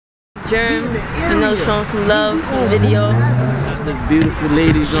Jerm, you know, showing some love, some video. The beautiful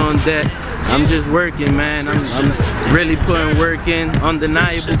ladies on deck. I'm just working, man. I'm really putting work in.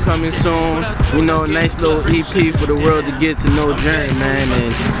 Undeniable coming soon. You know, nice little EP for the world to get to know Jerm, man.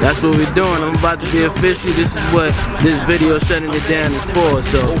 And that's what we're doing. I'm about to be official. This is what this video shutting it down is for.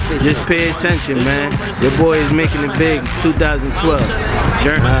 So just pay attention, man. Your boy is making it big. 2012.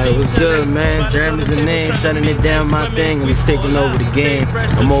 Jerm. Alright, what's good, man? Jerm is the name. Shutting it down, my thing, and it's taking over the game.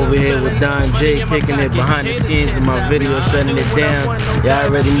 I'm over here with Don J, kicking it behind the scenes in my video, shutting it down. Y'all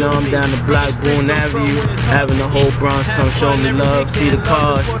already know I'm down the block, Boone Avenue, having the whole Bronx come show me love. See the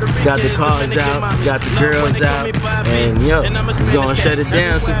cars, got the cars out, got the girls out, and yo, we're gonna shut it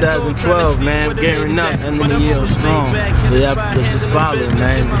down 2012, man. Gearing up, end of the year strong. So y'all just follow,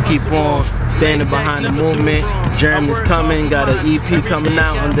 man. Just keep on standing behind the movement. Jerm is coming, got an EP coming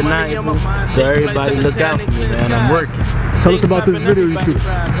out, Undeniable. So everybody look out for me, man. I'm working. Tell us about this video you shoot.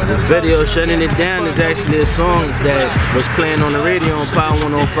 This video, Shutting It Down, is actually a song that was playing on the radio on Power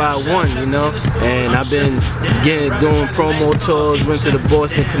 105.1, you know? And I've been doing promo tours, went to the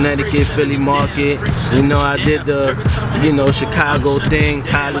Boston, Connecticut, Philly market. You know, I did the, you know, Chicago thing,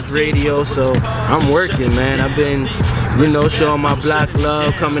 college radio, so I'm working, man. I've been, you know, showing my black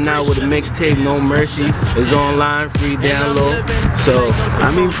love, coming out with a mixtape, No Mercy. It's online, free download. So,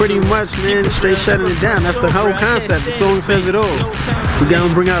 I mean, pretty much, man, straight shutting it down. That's the whole concept. The song says it all. We're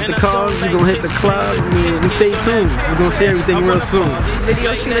gonna bring out the cars, we're gonna hit the club. I mean, stay tuned. We're gonna see everything real soon.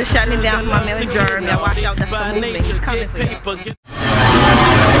 Video shooter shutting it down for my man Jerm. Y'all watch out, that's the movement. He's coming for you.